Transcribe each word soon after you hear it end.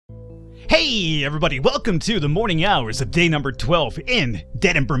Hey everybody, welcome to the morning hours of day number 12 in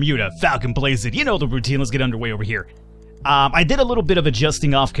Dead In Bermuda. Falcon plays it. You know the routine, let's get underway over here. I did a little bit of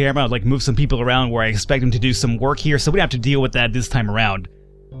adjusting off camera, like move some people around where I expect them to do some work here, so we don't have to deal with that this time around.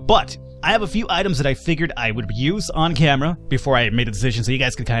 But I have a few items that I figured I would use on camera before I made a decision, so you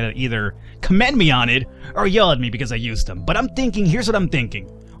guys could kind of either commend me on it or yell at me because I used them. But I'm thinking, here's what I'm thinking.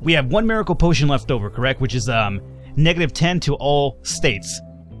 We have one miracle potion left over, correct? Which is -10 to all states.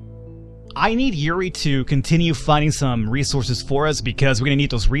 I need Yippee to continue finding some resources for us because we're going to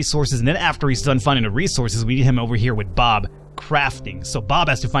need those resources, and then after he's done finding the resources, we need him over here with Bob crafting. So Bob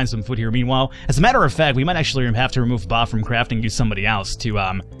has to find some food here. Meanwhile, as a matter of fact, we might actually have to remove Bob from crafting and use somebody else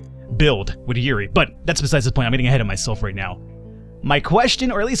to build with Yippee. But that's besides the point. I'm getting ahead of myself right now. My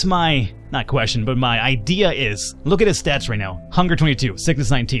question, or at least my, not question, but my idea is, look at his stats right now. Hunger 22,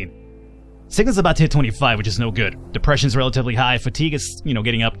 sickness 19. Sickness is about to hit 25, which is no good. Depression's relatively high. Fatigue is,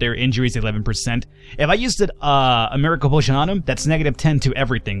 getting up there. Injuries 11%. If I used a miracle potion on him, that's -10 to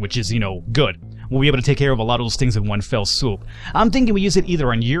everything, which is, good. We'll be able to take care of a lot of those things in one fell swoop. I'm thinking we use it either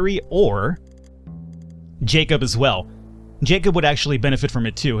on Yippee or Jacob as well. Jacob would actually benefit from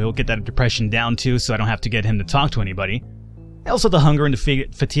it too. He'll get that depression down too, so I don't have to get him to talk to anybody. Also the hunger and the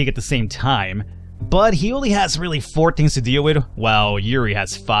fatigue at the same time. But he only has really 4 things to deal with, while Yippee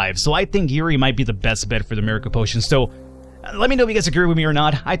has 5. So I think Yippee might be the best bet for the miracle potion. So let me know if you guys agree with me or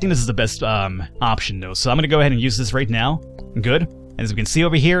not. I think this is the best option though. So I'm going to go ahead and use this right now. Good. And as we can see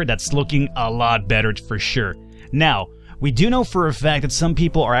over here, that's looking a lot better for sure. Now, we do know for a fact that some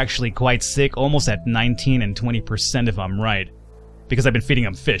people are actually quite sick, almost at 19 and 20% if I'm right. Because I've been feeding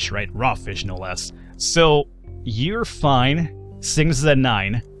them fish, right? Raw fish, no less. So, you're fine. Sickness is at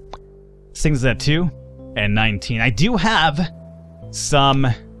 9. Sickness is at 2 and 19. I do have some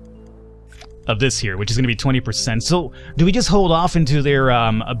of this here, which is going to be 20%. So, do we just hold off until they're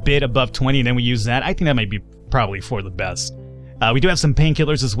a bit above 20 and then we use that? I think that might be probably for the best. We do have some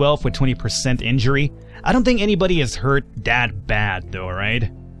painkillers as well with 20% injury. I don't think anybody is hurt that bad though, right?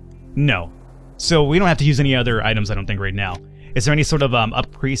 No. So we don't have to use any other items, I don't think, right now. Is there any sort of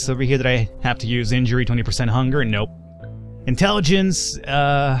upcrease over here that I have to use? Injury, 20% hunger? Nope. Intelligence,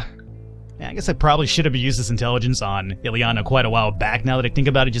 I guess I probably should have used this intelligence on Ileana quite a while back now that I think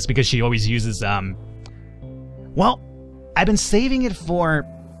about it, just because she always uses, well, I've been saving it for,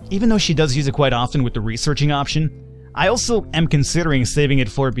 even though she does use it quite often with the researching option, I also am considering saving it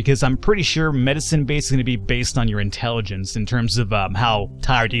for it because I'm pretty sure medicine base is going to be based on your intelligence in terms of how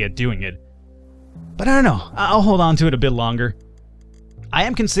tired you get doing it. But I don't know, I'll hold on to it a bit longer. I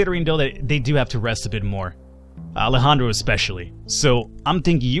am considering though that they do have to rest a bit more. Alejandro especially. So I'm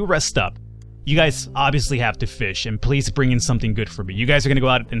thinking you rest up. You guys obviously have to fish, and please bring in something good for me. You guys are going to go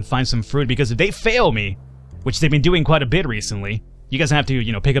out and find some fruit, because if they fail me, which they've been doing quite a bit recently, you guys have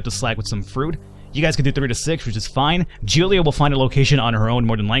to, pick up the slack with some fruit. You guys can do 3 to 6, which is fine. Julia will find a location on her own,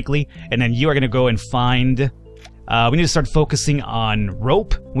 more than likely, and then you are going to go and find... we need to start focusing on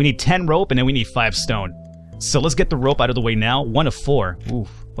rope. We need 10 rope, and then we need 5 stone. So let's get the rope out of the way now. 1 of 4. Oof.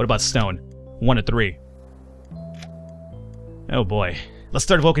 What about stone? 1 of 3. Oh boy. Let's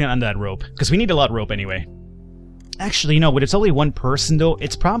start working on that rope, because we need a lot of rope anyway. Actually, no, but it's only 1 person though.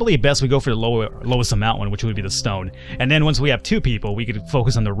 It's probably best we go for the lowest amount one, which would be the stone. And then once we have 2 people, we could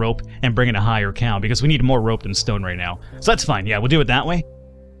focus on the rope and bring in a higher count, because we need more rope than stone right now. So that's fine, yeah, we'll do it that way.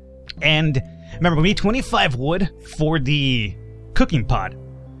 And remember, we need 25 wood for the cooking pot.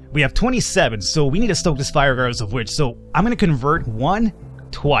 We have 27, so we need to stoke this fire regardless of which. So I'm going to convert 1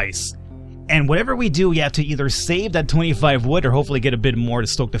 twice. And whatever we do, we have to either save that 25 wood or hopefully get a bit more to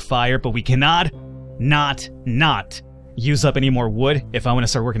stoke the fire, but we cannot not use up any more wood if I want to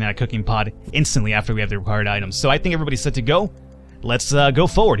start working on a cooking pot instantly after we have the required items. So I think everybody's set to go. Let's go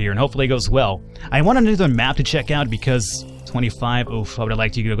forward here and hopefully it goes well. I want another map to check out because 25, oof, I would have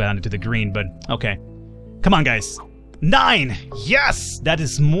liked you to go down into the green, but okay. Come on, guys. 9! Yes! That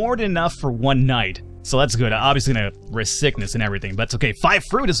is more than enough for 1 night. So that's good. I'm obviously going to risk sickness and everything, but that's okay. 5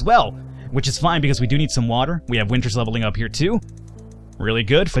 fruit as well, which is fine because we do need some water. We have winters leveling up here too. Really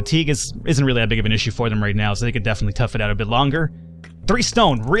good. Fatigue isn't really that big of an issue for them right now, so they could definitely tough it out a bit longer. 3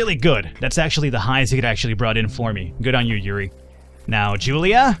 stone, really good. That's actually the highest he could actually brought in for me. Good on you, Yippee. Now,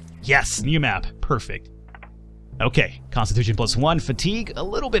 Julia? Yes, new map. Perfect. Okay, Constitution +1. Fatigue, a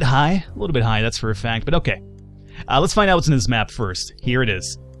little bit high. That's for a fact, but okay. Let's find out what's in this map first. Here it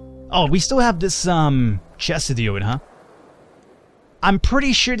is. Oh, we still have this, chest to deal with, huh? I'm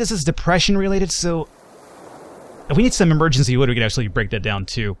pretty sure this is depression related, so... if we need some emergency wood, we could actually break that down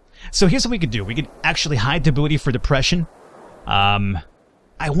too. So here's what we could do. We could actually hide the booty for depression.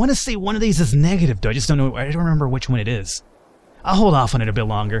 I want to say one of these is negative, though. I just don't know. I don't remember which one it is. I'll hold off on it a bit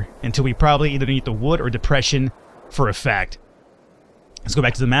longer, until we probably either need the wood or depression for a fact. Let's go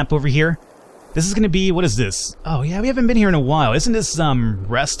back to the map over here. This is going to be, what is this? Oh yeah, we haven't been here in a while. Isn't this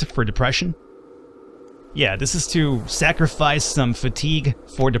rest for depression? Yeah, this is to sacrifice some fatigue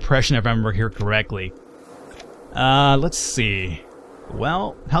for depression, if I remember here correctly. Let's see.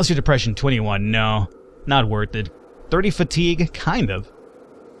 Well, how's your depression? 21. No, not worth it. 30 fatigue? Kind of.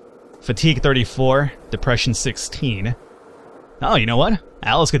 Fatigue 34, depression 16. Oh, you know what?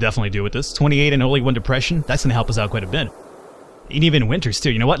 Alice could definitely do with this. 28 and only 1 depression. That's going to help us out quite a bit. And even Winters,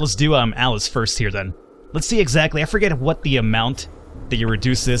 too. You know what? Let's do Alice first here, then. Let's see exactly. I forget what the amount that you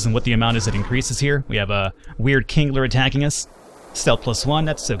reduce is and what the amount is that increases here. We have a weird Kingler attacking us. Stealth +1.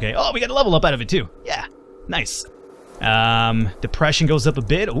 That's okay. Oh, we got a level up out of it, too. Yeah. Nice. Depression goes up a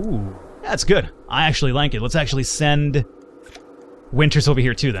bit. Ooh. That's good. I actually like it. Let's actually send Winters over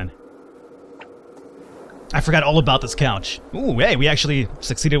here, too, then. I forgot all about this couch. Ooh, hey, we actually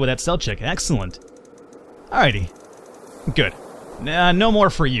succeeded with that stealth check. Excellent. Alrighty. Good. No more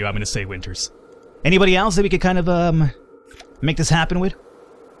for you, I'm going to say, Winters. Anybody else that we could kind of, make this happen with?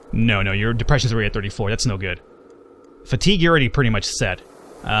 No, your depression's already at 34. That's no good. Fatigue, you're already pretty much set.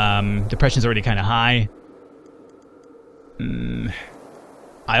 Depression's already kind of high.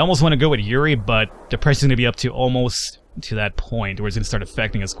 I almost want to go with Yuri, but depression's going to be up to almost to that point where it's going to start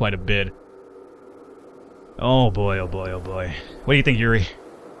affecting us quite a bit. Oh boy, oh boy, oh boy. What do you think, Yuri?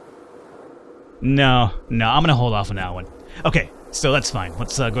 No, I'm gonna hold off on that one. Okay, so that's fine.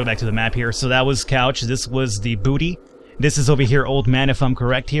 Let's go back to the map here. So that was Couch, this was the booty. This is over here, Old Man, if I'm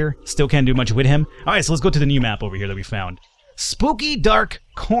correct here. Still can't do much with him. Alright, so let's go to the new map over here that we found. Spooky Dark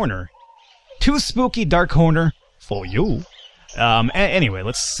Corner. Too spooky dark corner for you. Anyway,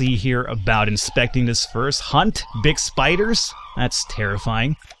 let's see here about inspecting this first. Hunt big spiders. That's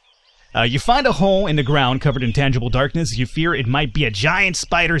terrifying. You find a hole in the ground covered in tangible darkness. You fear it might be a giant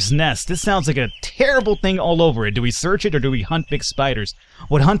spider's nest. This sounds like a terrible thing all over it. Do we search it or do we hunt big spiders?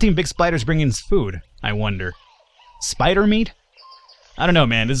 Would hunting big spiders bring in food? I wonder. Spider meat? I don't know,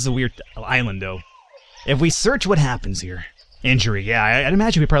 man. This is a weird island, though. If we search, what happens here? Injury. Yeah, I'd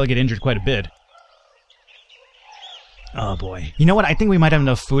imagine we probably get injured quite a bit. Oh, boy. You know what? I think we might have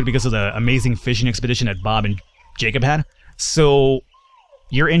enough food because of the amazing fishing expedition that Bob and Jacob had. So...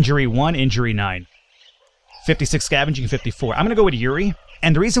 your injury 1, injury 9. 56 scavenging, 54. I'm gonna go with Yuri.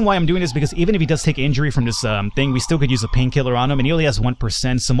 And the reason why I'm doing this is because even if he does take injury from this thing, we still could use a painkiller on him, and he only has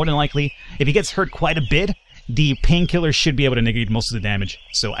 1%, so more than likely, if he gets hurt quite a bit, the painkiller should be able to negate most of the damage.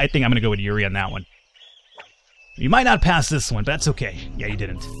 So I think I'm gonna go with Yuri on that one. You might not pass this one, but that's okay. Yeah, you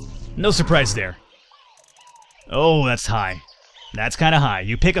didn't. No surprise there. Oh, that's high. That's kind of high.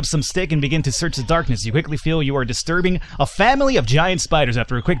 You pick up some stick and begin to search the darkness. You quickly feel you are disturbing a family of giant spiders.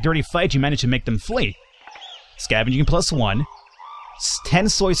 After a quick dirty fight, you manage to make them flee. Scavenging +1. 10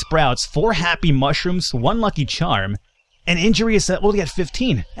 soy sprouts, 4 happy mushrooms, 1 lucky charm. And injury is only at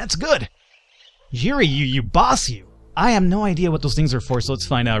 15. That's good. Yuri, you boss you. I have no idea what those things are for, so let's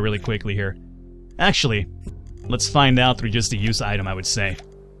find out really quickly here. Actually, let's find out through just the use item, I would say.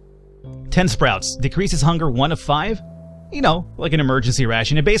 10 sprouts. Decreases hunger 1 of 5. You know, like an emergency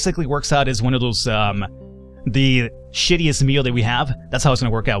ration. It basically works out as one of those, the shittiest meal that we have. That's how it's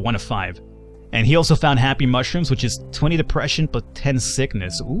going to work out, 1 of 5. And he also found happy mushrooms, which is 20 depression, but 10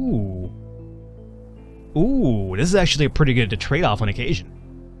 sickness. Ooh. Ooh, this is actually a pretty good trade-off on occasion.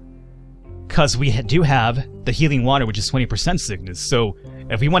 Because we do have the healing water, which is 20% sickness. So,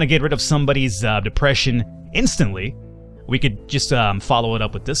 if we want to get rid of somebody's depression instantly, we could just follow it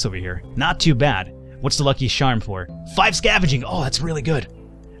up with this over here. Not too bad. What's the lucky charm for? 5 scavenging! Oh, that's really good.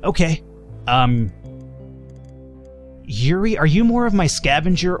 Okay. Yuri, are you more of my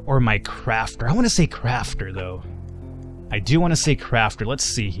scavenger or my crafter? I want to say crafter, though. I do want to say crafter. Let's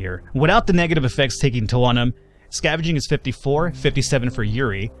see here. Without the negative effects taking toll on him, scavenging is 54, 57 for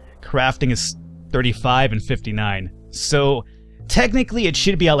Yuri. Crafting is 35 and 59. So, technically it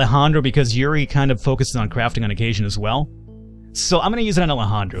should be Alejandro because Yuri kind of focuses on crafting on occasion as well. So, I'm going to use it on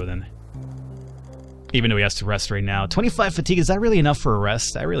Alejandro, then. Even though he has to rest right now. 25 fatigue, is that really enough for a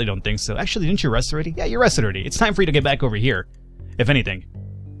rest? I really don't think so. Actually, didn't you rest already? Yeah, you rested already. It's time for you to get back over here, if anything.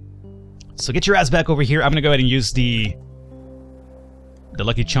 So get your ass back over here. I'm gonna go ahead and use the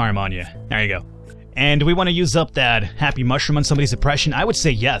lucky charm on you. There you go. And do we want to use up that happy mushroom on somebody's depression? I would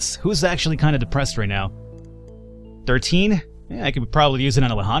say yes. Who's actually kind of depressed right now? 13? Yeah, I could probably use it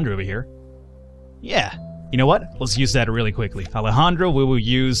on Alejandro over here. Yeah. You know what? Let's use that really quickly. Alejandro, we will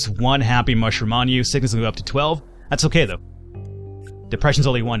use 1 happy mushroom on you. Sickness will go up to 12. That's okay, though. Depression's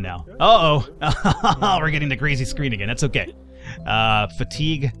only 1 now. Uh-oh. We're getting the crazy screen again. That's okay.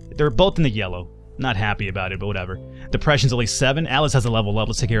 Fatigue. They're both in the yellow. Not happy about it, but whatever. Depression's only 7. Alice has a level up.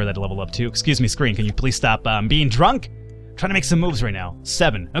 Let's take care of that level up too. Excuse me, screen. Can you please stop being drunk? I'm trying to make some moves right now.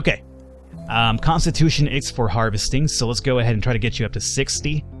 7. Okay. Constitution is for harvesting, so let's go ahead and try to get you up to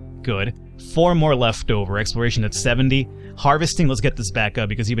 60. Good. 4 more left over. Exploration at 70. Harvesting, let's get this back up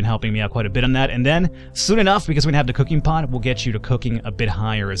because you've been helping me out quite a bit on that. And then, soon enough, because we're going to have the cooking pot, we'll get you to cooking a bit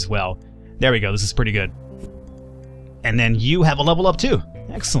higher as well. There we go. This is pretty good. And then you have a level up too.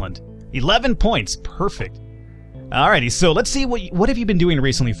 Excellent. 11 points. Perfect. Alrighty, so let's see what have you been doing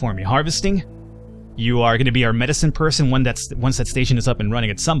recently for me? Harvesting? You are going to be our medicine person once that station is up and running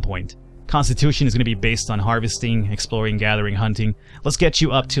at some point. Constitution is going to be based on harvesting, exploring, gathering, hunting. Let's get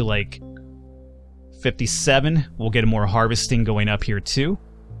you up to like 57. We'll get more harvesting going up here too.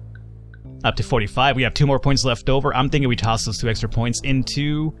 Up to 45. We have 2 more points left over. I'm thinking we toss those 2 extra points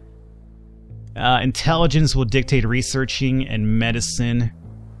into intelligence will dictate researching and medicine.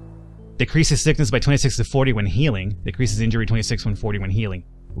 Decreases sickness by 26 to 40 when healing. Decreases injury 26 when 40 when healing.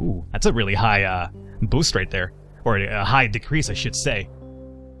 Ooh, that's a really high boost right there. Or a high decrease, I should say.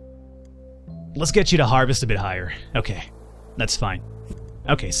 Let's get you to harvest a bit higher. Okay, that's fine.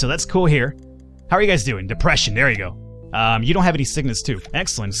 Okay, so that's cool here. How are you guys doing? Depression, there you go. You don't have any sickness too.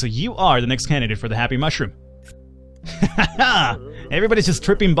 Excellent, so you are the next candidate for the Happy Mushroom. Everybody's just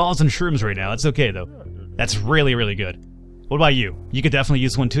tripping balls and shrooms right now. That's okay, though. That's really, really good. What about you? You could definitely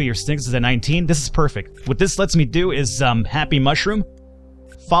use one too. Your sickness is at 19. This is perfect. What this lets me do is Happy Mushroom,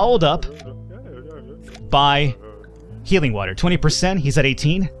 followed up by Healing Water. 20%, he's at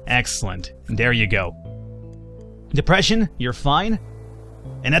 18. Excellent. There you go. Depression, you're fine.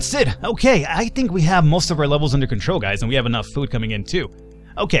 And that's it. Okay, I think we have most of our levels under control, guys, and we have enough food coming in too.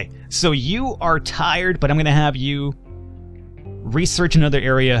 Okay, so you are tired, but I'm going to have you research another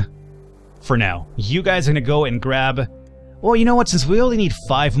area for now. You guys are going to go and grab... Well, you know what? Since we only need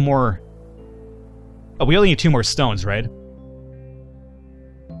 5 more... Oh, we only need 2 more stones, right?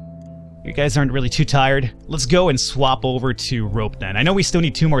 You guys aren't really too tired. Let's go and swap over to rope then. I know we still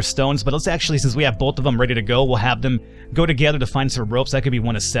need 2 more stones, but let's actually, since we have both of them ready to go, we'll have them go together to find some ropes. That could be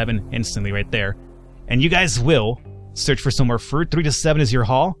 1 to 7 instantly right there. And you guys will search for some more fruit. 3 to 7 is your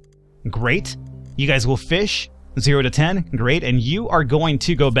haul. Great. You guys will fish. 0 to 10. Great. And you are going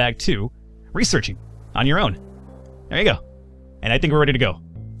to go back to researching on your own. There you go. And I think we're ready to go.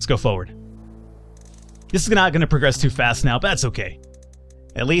 Let's go forward. This is not going to progress too fast now, but that's okay.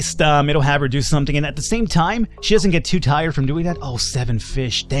 At least it'll have her do something, and at the same time, she doesn't get too tired from doing that. Oh, 7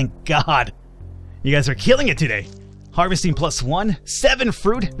 fish. Thank God. You guys are killing it today. Harvesting +1. 7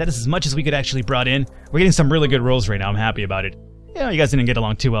 fruit. That is as much as we could actually brought in. We're getting some really good rolls right now. I'm happy about it. You know, you guys didn't get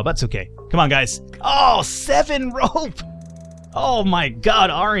along too well, but that's okay. Come on, guys. Oh, 7 rope. Oh my God,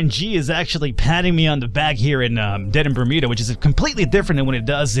 RNG is actually patting me on the back here in Dead in Bermuda, which is completely different than what it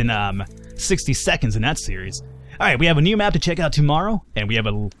does in 60 seconds in that series. Alright, we have a new map to check out tomorrow, and we have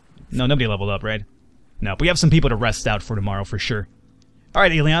a... No, nobody leveled up, right? No, but we have some people to rest out for tomorrow for sure.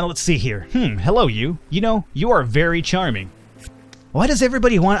 Alright, Ileana, let's see here. Hello you. You know, you are very charming. Why does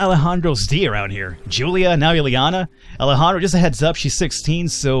everybody want Alejandro's D around here? Julia, now Ileana? Alejandro, just a heads up, she's 16,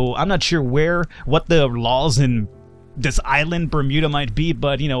 so I'm not sure what the laws in this island, Bermuda, might be,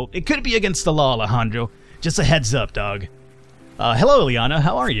 but, you know, it could be against the law, Alejandro. Just a heads up, dog. Hello, Ileana,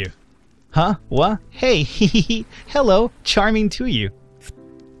 how are you? Huh? What? Hey, hello, charming to you.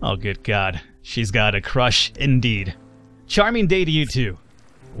 Oh, good God. She's got a crush, indeed. Charming day to you, too.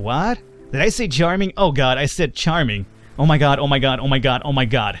 What? Did I say charming? Oh, God, I said charming. Oh, my God, oh, my God, oh, my God, oh, my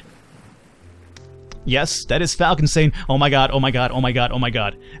God. Yes, that is Falcon saying, oh, my God, oh, my God, oh, my God, oh, my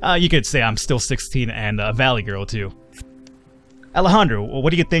God. You could say I'm still 16 and a Valley Girl, too. Alejandro,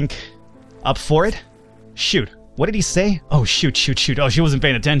 what do you think? Up for it? Shoot. What did he say? Oh, shoot, shoot, shoot. Oh, she wasn't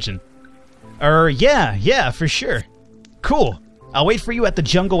paying attention. Yeah, for sure. Cool. I'll wait for you at the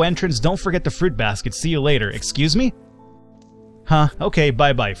jungle entrance. Don't forget the fruit basket. See you later. Excuse me? Huh? Okay,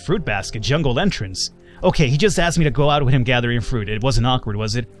 bye-bye. Fruit basket, jungle entrance. Okay, he just asked me to go out with him gathering fruit. It wasn't awkward,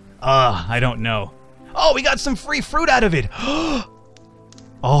 was it? I don't know. Oh, we got some free fruit out of it.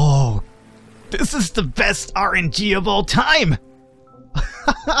 Oh, this is the best RNG of all time.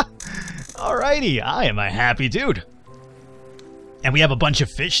 Alrighty, I am a happy dude. And we have a bunch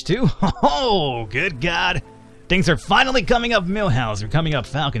of fish, too? Oh, good God. Things are finally coming up Millhouse, or coming up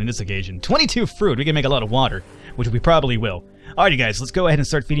Falcon in this occasion. 22 fruit. We can make a lot of water, which we probably will. Alrighty, guys, let's go ahead and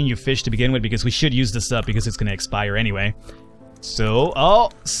start feeding you fish to begin with, because we should use this up, because it's going to expire anyway. So, oh,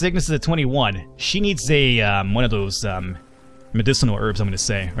 sickness is at 21. She needs a, one of those, medicinal herbs, I'm going to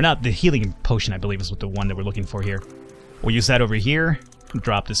say. Or not, the healing potion, I believe, is what the one that we're looking for here. We'll use that over here.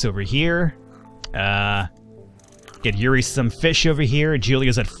 Drop this over here. Get Yuri some fish over here.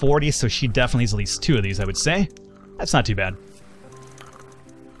 Julia's at 40, so she definitely needs at least 2 of these, I would say. That's not too bad.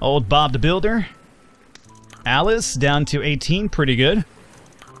 Old Bob the Builder. Alice down to 18, pretty good.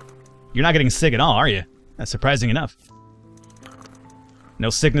 You're not getting sick at all, are you? That's surprising enough. No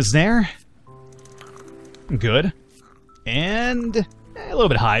sickness there. Good. And a little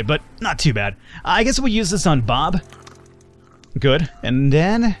bit high, but not too bad. I guess we'll use this on Bob. Good. And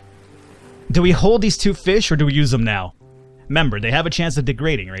then, do we hold these 2 fish or do we use them now? Remember, they have a chance of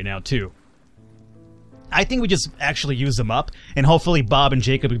degrading right now, too. I think we just actually use them up, and hopefully Bob and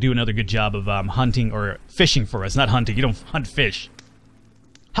Jacob will do another good job of hunting or fishing for us. Not hunting, you don't hunt fish.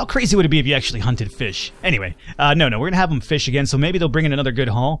 How crazy would it be if you actually hunted fish? Anyway, no, we're gonna have them fish again, so maybe they'll bring in another good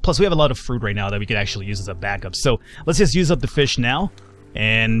haul. Plus, we have a lot of fruit right now that we could actually use as a backup. So, let's just use up the fish now.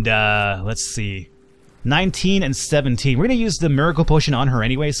 And, let's see. 19 and 17. We're gonna use the miracle potion on her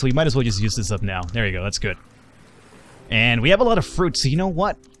anyway, so we might as well just use this up now. There you go, that's good. And we have a lot of fruit, so you know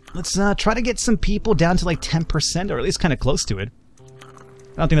what? Let's try to get some people down to like 10%, or at least kind of close to it. I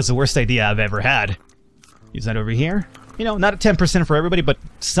don't think that's the worst idea I've ever had. Use that over here. You know, not a 10% for everybody, but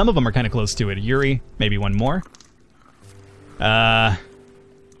some of them are kind of close to it. Yuri, maybe one more.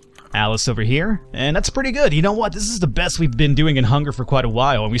 Alice over here. And that's pretty good. You know what? This is the best we've been doing in hunger for quite a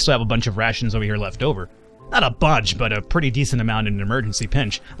while, and we still have a bunch of rations over here left over. Not a bunch, but a pretty decent amount in an emergency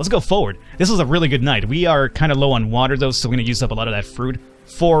pinch. Let's go forward. This was a really good night. We are kind of low on water, though, so we're going to use up a lot of that fruit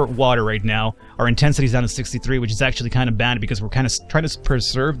for water right now. Our intensity is down to 63, which is actually kind of bad because we're kind of trying to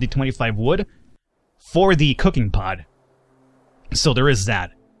preserve the 25 wood for the cooking pod. So there is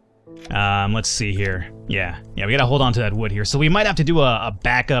that. Let's see here. Yeah, we gotta hold on to that wood here. So we might have to do a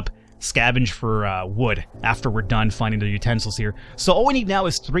backup scavenge for wood after we're done finding the utensils here. So all we need now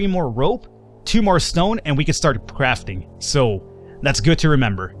is 3 more rope, 2 more stone, and we can start crafting. So that's good to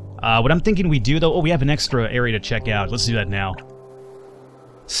remember. What I'm thinking we do, though... Oh, we have an extra area to check out. Let's do that now.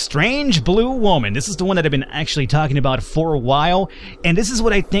 Strange Blue Woman. This is the one that I've been actually talking about for a while, and this is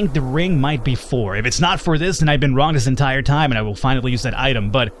what I think the ring might be for. If it's not for this, then I've been wrong this entire time, and I will finally use that item,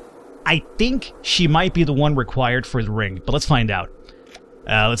 but I think she might be the one required for the ring, but let's find out.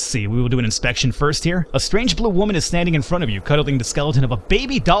 Let's see, we will do an inspection first here. A strange blue woman is standing in front of you, cuddling the skeleton of a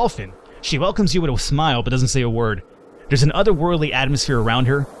baby dolphin. She welcomes you with a smile, but doesn't say a word. There's an otherworldly atmosphere around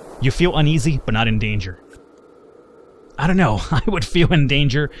her. You feel uneasy, but not in danger. I don't know, I would feel in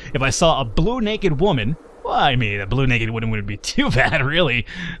danger if I saw a blue naked woman. Well, I mean, a blue naked woman wouldn't be too bad, really.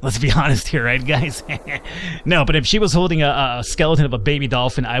 Let's be honest here, right, guys? No, but if she was holding a skeleton of a baby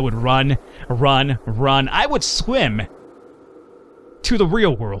dolphin, I would run. I would swim to the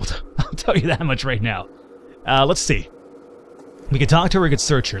real world. I'll tell you that much right now. Let's see. We could talk to her, we could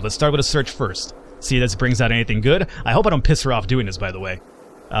search her. Let's start with a search first. See if this brings out anything good. I hope I don't piss her off doing this, by the way.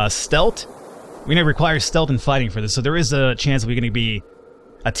 Stealth. We're going to require stealth and fighting for this, so there is a chance we're going to be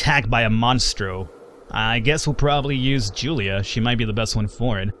attacked by a monstro. I guess we'll probably use Julia. She might be the best one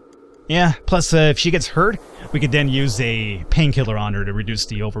for it. Yeah, plus if she gets hurt, we could then use a painkiller on her to reduce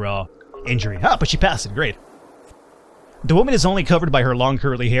the overall injury. Ah, but she passed it. Great. The woman is only covered by her long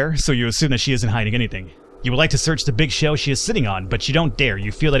curly hair, so you assume that she isn't hiding anything. You would like to search the big shell she is sitting on, but you don't dare.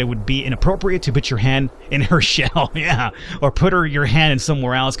 You feel that it would be inappropriate to put your hand in her shell, yeah, or put your hand in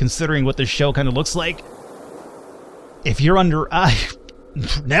somewhere else, considering what this shell kind of looks like. If you're under...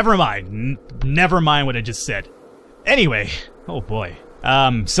 never mind. Never mind what I just said. Anyway, oh boy.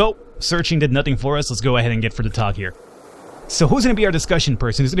 So, searching did nothing for us. Let's go ahead and get for the talk here. So who's going to be our discussion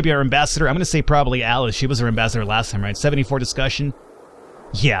person? Who's going to be our ambassador? I'm going to say probably Alice. She was our ambassador last time, right? 74 discussion.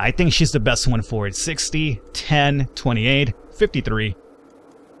 Yeah, I think she's the best one for it. 60, 10, 28, 53.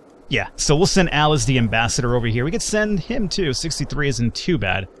 Yeah, so we'll send Alice the ambassador over here. We could send him too. 63 isn't too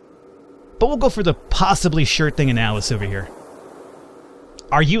bad. But we'll go for the possibly sure thing in Alice over here.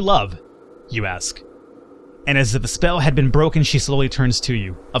 Are you love? You ask. And as if the spell had been broken, she slowly turns to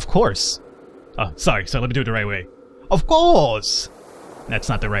you. Of course. Oh, sorry, let me do it the right way. Of course! That's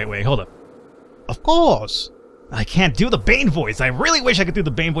not the right way. Hold up. Of course! I can't do the Bane voice. I really wish I could do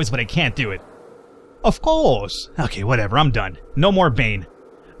the Bane voice, but I can't do it. Of course. Okay, whatever. I'm done. No more Bane.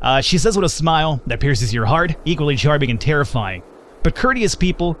 She says with a smile that pierces your heart, equally charming and terrifying. But courteous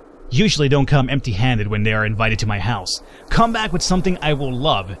people usually don't come empty-handed when they are invited to my house. Come back with something I will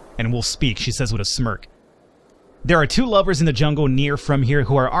love, and we'll speak, she says with a smirk. There are 2 lovers in the jungle near from here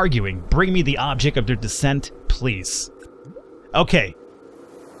who are arguing. Bring me the object of their descent, please. Okay.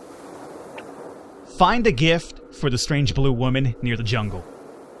 Find a gift for the strange blue woman near the jungle.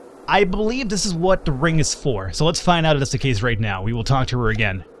 I believe this is what the ring is for, so let's find out if that's the case right now. We will talk to her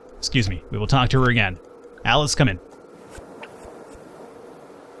again. Excuse me, we will talk to her again. Alice, come in.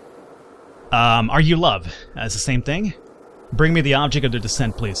 Are you love? That's the same thing? Bring me the object of their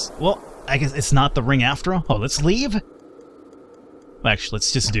descent, please. Well, I guess it's not the ring after all. Oh, let's leave? Actually,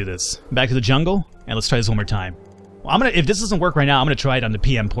 let's just do this. Back to the jungle, and let's try this one more time. Well, if this doesn't work right now, I'm gonna try it on the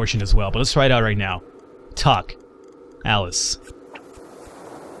PM portion as well, but let's try it out right now. Talk. Alice.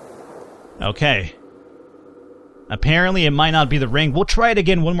 Okay. Apparently, it might not be the ring. We'll try it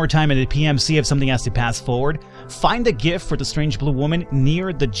again one more time in the PM, see if something has to pass forward. Find a gift for the strange blue woman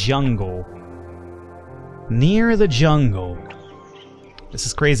near the jungle. Near the jungle. This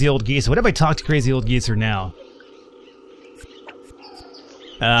is Crazy Old Geese. What if I talk to Crazy Old Geezer now?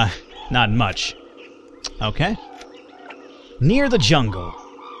 Not much. Okay. Near the jungle.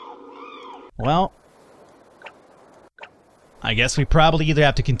 Well, I guess we probably either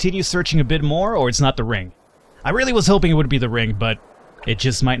have to continue searching a bit more, or it's not the ring. I really was hoping it would be the ring, but it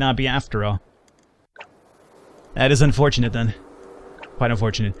just might not be after all. That is unfortunate then. Quite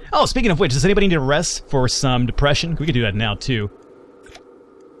unfortunate. Oh, speaking of which, does anybody need a rest for some depression? We could do that now, too.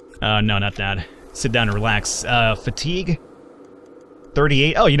 No, not that. Sit down and relax. Fatigue?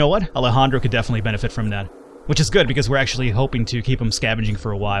 38. Oh, you know what? Alejandro could definitely benefit from that. Which is good, because we're actually hoping to keep him scavenging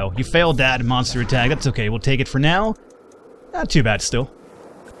for a while. You failed that monster attack. That's okay. We'll take it for now. Not too bad still.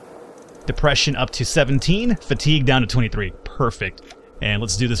 Depression up to 17. Fatigue down to 23. Perfect. And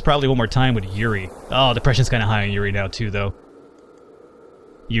let's do this probably one more time with Yuri. Oh, depression's kind of high on Yuri now, too, though.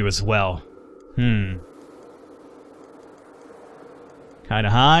 You as well. Kind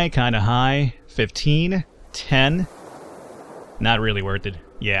of high, kind of high. 15. 10. Not really worth it.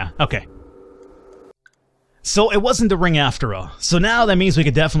 Yeah, okay. So it wasn't the ring after all. So now that means we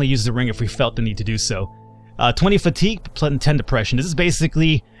could definitely use the ring if we felt the need to do so. 20 fatigue, 10 depression. This is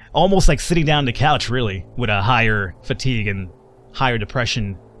basically almost like sitting down on the couch, really, with a higher fatigue and higher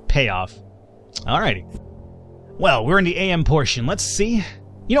depression payoff. Alrighty. Well, we're in the AM portion. Let's see.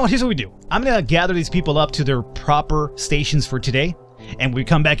 You know what? Here's what we do. I'm going to gather these people up to their proper stations for today. And when we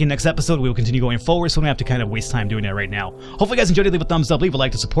come back in next episode, we will continue going forward, so we don't have to kind of waste time doing that right now. Hopefully you guys enjoyed it. Leave a thumbs up, leave a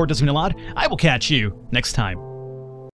like to support. Does mean a lot. I will catch you next time.